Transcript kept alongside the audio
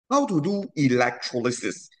How to do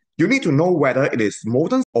electrolysis? You need to know whether it is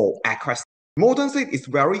molten or aqueous. Molten state is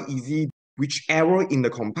very easy. Whichever in the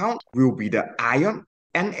compound will be the ion.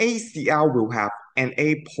 NaCl will have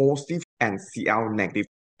Na positive and Cl negative.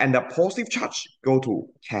 And the positive charge go to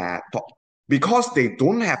cathode. Because they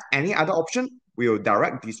don't have any other option, we will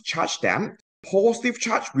direct discharge them. Positive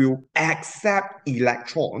charge will accept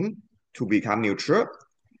electron to become neutral,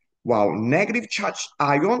 while negative charge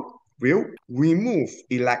ion will remove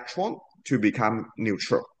electron to become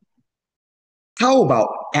neutral. How about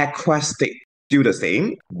aqueous state? Still the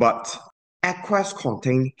same, but aqueous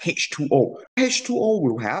contain H2O. H2O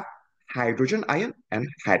will have hydrogen ion and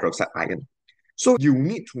hydroxide ion. So you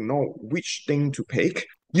need to know which thing to pick.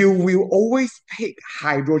 You will always pick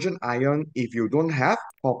hydrogen ion if you don't have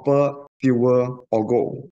copper, silver, or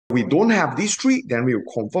gold. We don't have these three, then we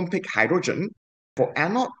will confirm pick hydrogen. For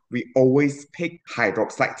anode, we always pick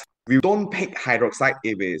hydroxide. We don't pick hydroxide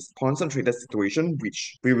if it's concentrated situation,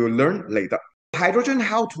 which we will learn later. Hydrogen,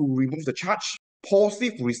 how to remove the charge?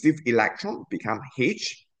 Positive receive electron become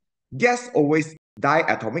H. Gas always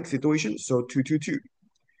diatomic situation, so 222.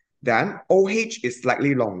 Then OH is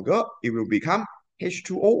slightly longer, it will become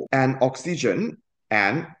H2O, and oxygen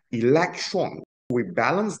and electron. We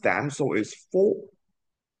balance them, so it's 4,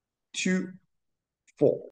 2,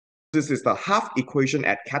 4. This is the half equation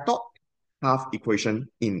at cathode, half equation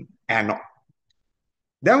in anode.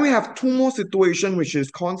 Then we have two more situations, which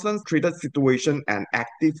is concentrated situation and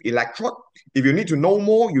active electrode. If you need to know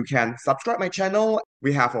more, you can subscribe my channel.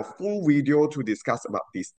 We have a full video to discuss about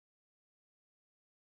this.